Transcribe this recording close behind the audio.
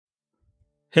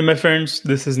Hey, my friends,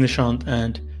 this is Nishant,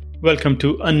 and welcome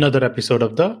to another episode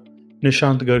of the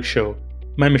Nishant Garg Show.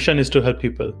 My mission is to help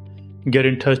people get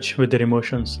in touch with their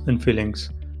emotions and feelings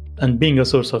and being a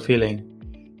source of healing.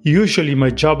 Usually, my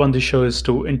job on the show is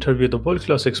to interview the world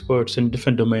class experts in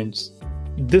different domains.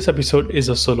 This episode is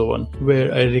a solo one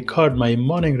where I record my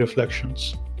morning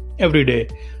reflections. Every day,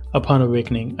 upon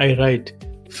awakening, I write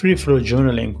free flow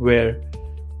journaling where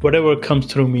whatever comes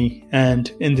through me,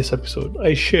 and in this episode,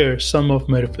 I share some of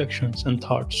my reflections and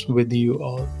thoughts with you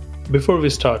all. Before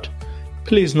we start,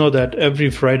 please know that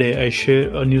every Friday I share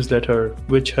a newsletter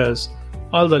which has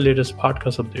all the latest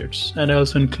podcast updates, and I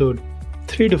also include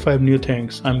 3 to 5 new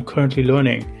things I'm currently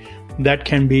learning. That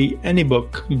can be any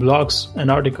book, blogs, and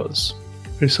articles,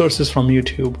 resources from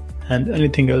YouTube, and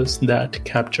anything else that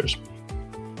captures me.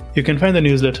 You can find the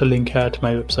newsletter link at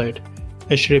my website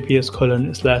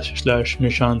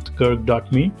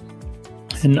https://nishantgarg.me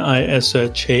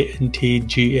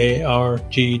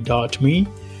nishantgarg.me.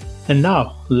 And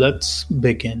now let's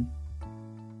begin.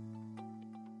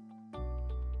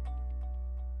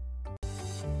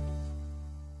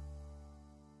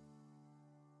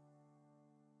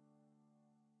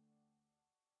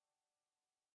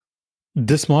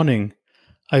 This morning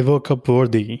I woke up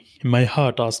worthy. My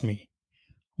heart asked me,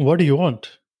 "What do you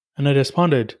want?" And I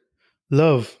responded,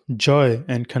 "Love, joy,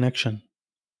 and connection."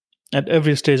 At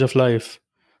every stage of life,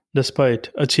 despite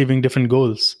achieving different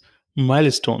goals,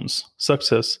 milestones,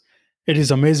 success, it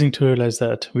is amazing to realize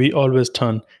that we always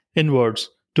turn inwards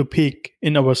to peak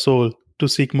in our soul to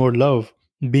seek more love,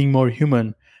 being more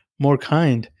human, more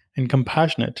kind, and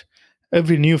compassionate.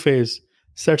 Every new phase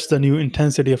sets the new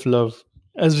intensity of love.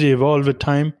 As we evolve with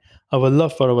time, our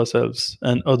love for ourselves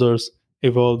and others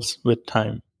evolves with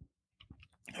time.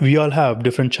 We all have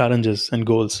different challenges and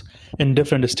goals in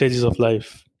different stages of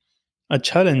life. A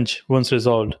challenge, once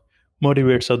resolved,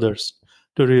 motivates others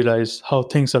to realize how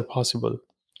things are possible.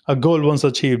 A goal, once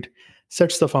achieved,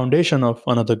 sets the foundation of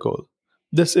another goal.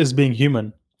 This is being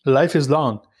human. Life is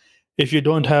long. If you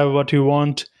don't have what you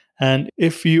want, and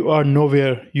if you are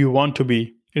nowhere you want to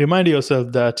be, remind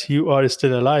yourself that you are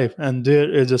still alive and there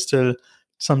is still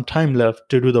some time left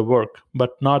to do the work,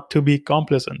 but not to be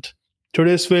complacent.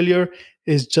 Today's failure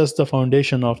is just the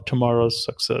foundation of tomorrow's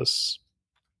success.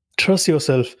 Trust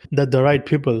yourself that the right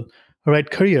people, right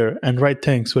career, and right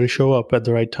things will show up at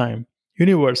the right time.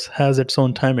 Universe has its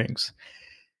own timings.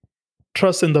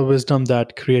 Trust in the wisdom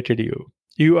that created you.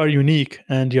 You are unique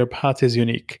and your path is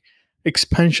unique.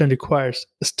 Expansion requires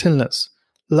stillness.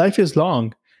 Life is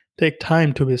long. Take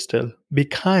time to be still. Be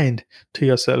kind to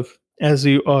yourself as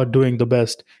you are doing the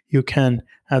best you can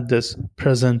at this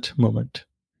present moment.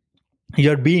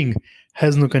 Your being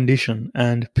has no condition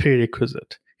and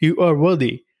prerequisite. You are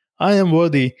worthy. I am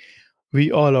worthy.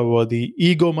 We all are worthy.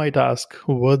 Ego might ask,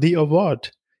 worthy of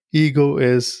what? Ego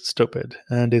is stupid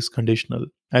and is conditional.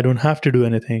 I don't have to do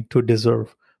anything to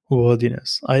deserve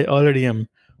worthiness. I already am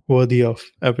worthy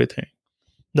of everything.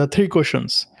 The 3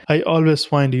 questions I always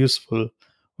find useful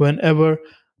whenever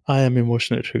I am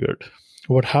emotionally triggered.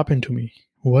 What happened to me?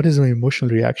 What is my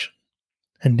emotional reaction?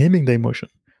 And naming the emotion.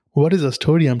 What is the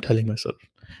story I'm telling myself?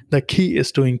 The key is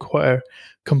to inquire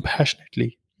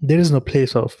compassionately. There is no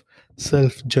place of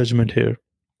self judgment here.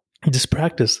 This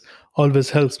practice always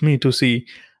helps me to see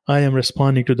I am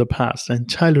responding to the past and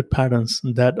childhood patterns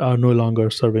that are no longer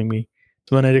serving me.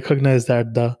 When I recognize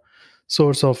that the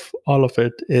source of all of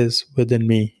it is within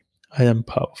me, I am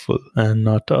powerful and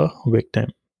not a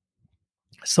victim.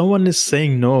 Someone is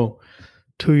saying no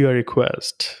to your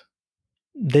request.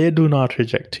 They do not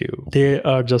reject you. They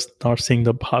are just not seeing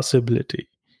the possibility.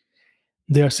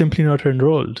 They are simply not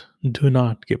enrolled. Do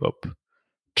not give up.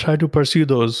 Try to pursue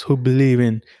those who believe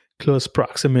in close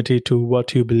proximity to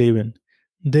what you believe in.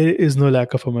 There is no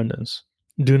lack of abundance.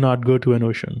 Do not go to an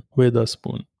ocean with a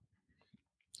spoon.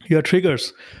 Your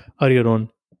triggers are your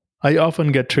own. I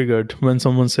often get triggered when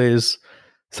someone says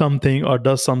something or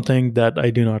does something that I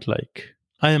do not like.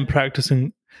 I am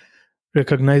practicing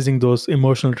recognizing those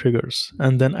emotional triggers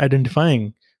and then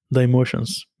identifying the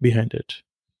emotions behind it.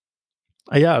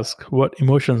 I ask what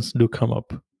emotions do come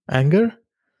up: anger,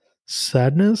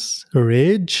 sadness,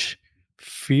 rage,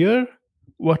 fear.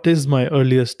 What is my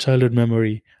earliest childhood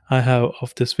memory I have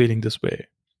of this feeling this way?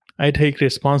 I take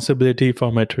responsibility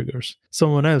for my triggers.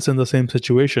 Someone else in the same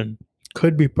situation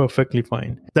could be perfectly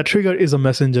fine. The trigger is a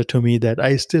messenger to me that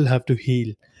I still have to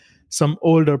heal. Some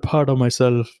older part of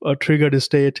myself, a triggered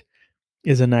state,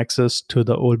 is an access to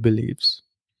the old beliefs.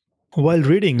 While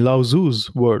reading Lao Tzu's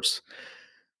words,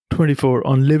 24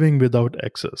 on living without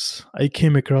excess, I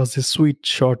came across this sweet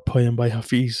short poem by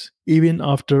Hafiz. Even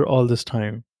after all this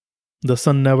time, the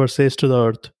sun never says to the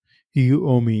earth, You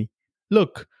owe me.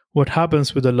 Look what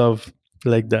happens with a love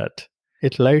like that.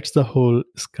 It lights the whole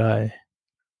sky.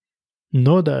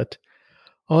 Know that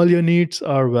all your needs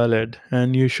are valid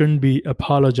and you shouldn't be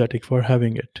apologetic for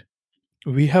having it.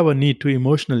 We have a need to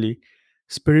emotionally,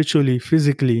 spiritually,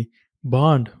 physically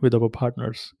bond with our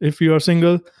partners. If you are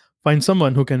single, find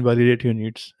someone who can validate your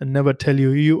needs and never tell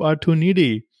you you are too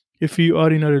needy. If you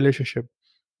are in a relationship,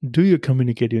 do you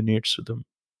communicate your needs to them?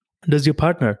 Does your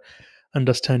partner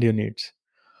understand your needs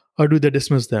or do they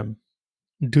dismiss them?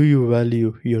 Do you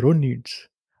value your own needs?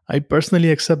 I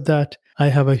personally accept that I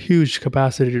have a huge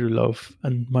capacity to love,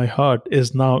 and my heart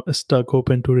is now stuck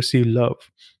open to receive love.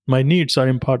 My needs are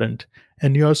important,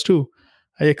 and yours too.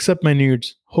 I accept my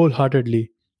needs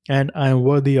wholeheartedly, and I am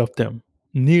worthy of them.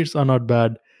 Needs are not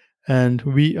bad, and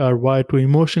we are wired to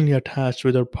emotionally attach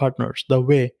with our partners the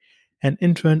way an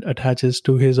infant attaches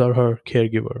to his or her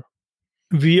caregiver.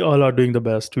 We all are doing the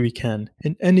best we can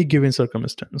in any given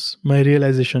circumstance. My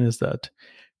realization is that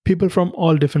people from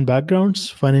all different backgrounds,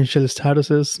 financial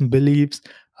statuses, beliefs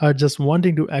are just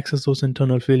wanting to access those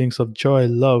internal feelings of joy,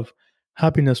 love,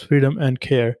 happiness, freedom, and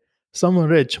care. Someone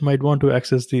rich might want to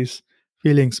access these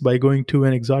feelings by going to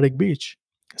an exotic beach.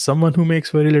 Someone who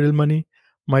makes very little money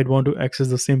might want to access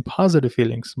the same positive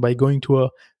feelings by going to a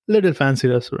little fancy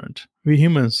restaurant. We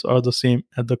humans are the same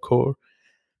at the core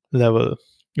level.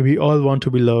 We all want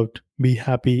to be loved, be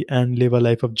happy, and live a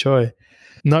life of joy.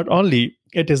 Not only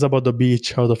it is about the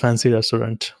beach or the fancy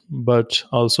restaurant, but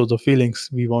also the feelings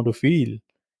we want to feel.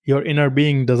 Your inner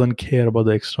being doesn't care about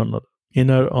the external.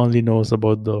 Inner only knows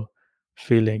about the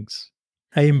feelings.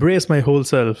 I embrace my whole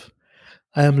self.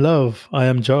 I am love. I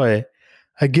am joy.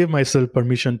 I give myself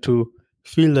permission to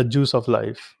feel the juice of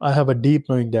life. I have a deep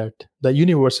knowing that the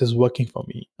universe is working for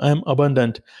me. I am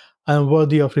abundant. I am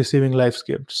worthy of receiving life's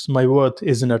gifts. My worth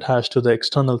isn't attached to the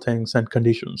external things and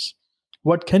conditions.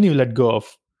 What can you let go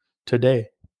of today?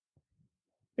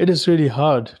 It is really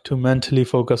hard to mentally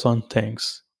focus on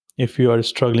things if you are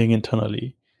struggling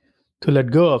internally, to let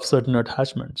go of certain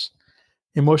attachments,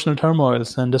 emotional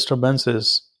turmoils and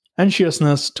disturbances,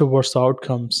 anxiousness towards the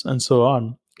outcomes, and so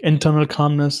on. Internal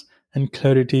calmness and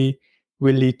clarity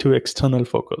will lead to external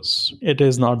focus. It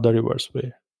is not the reverse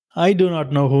way. I do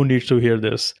not know who needs to hear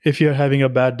this. If you're having a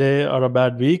bad day or a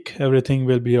bad week, everything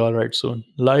will be alright soon.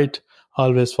 Light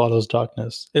always follows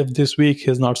darkness. If this week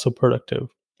is not so productive,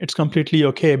 it's completely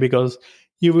okay because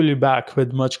you will be back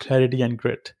with much clarity and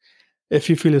grit. If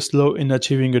you feel slow in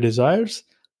achieving your desires,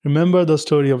 remember the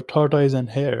story of tortoise and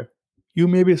hare. You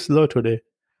may be slow today,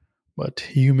 but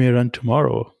you may run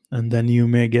tomorrow, and then you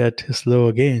may get slow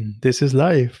again. This is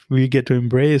life. We get to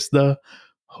embrace the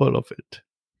whole of it.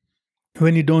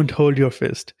 When you don't hold your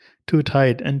fist too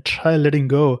tight and try letting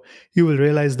go, you will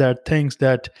realize that things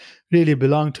that really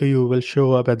belong to you will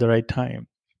show up at the right time.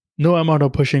 No amount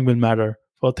of pushing will matter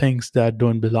for things that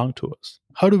don't belong to us.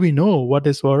 How do we know what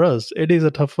is for us? It is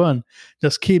a tough one.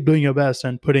 Just keep doing your best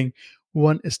and putting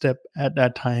one step at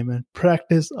that time and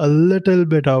practice a little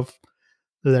bit of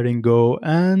letting go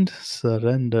and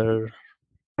surrender.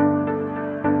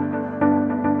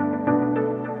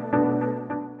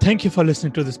 Thank you for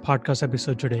listening to this podcast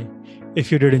episode today.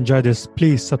 If you did enjoy this,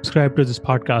 please subscribe to this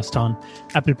podcast on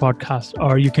Apple Podcast,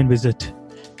 or you can visit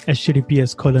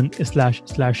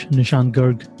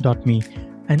https://nishantgarg.me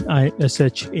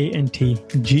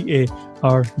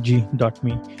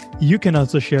nishantgarg.me. You can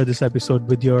also share this episode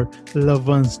with your loved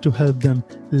ones to help them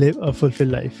live a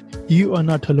fulfilled life. You are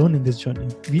not alone in this journey.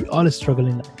 We all struggle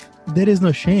in life. There is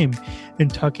no shame in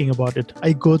talking about it.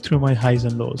 I go through my highs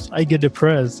and lows. I get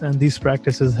depressed, and these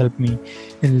practices help me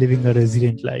in living a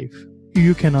resilient life.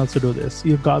 You can also do this.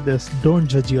 You got this. Don't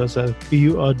judge yourself.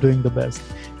 You are doing the best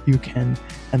you can.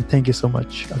 And thank you so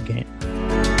much again.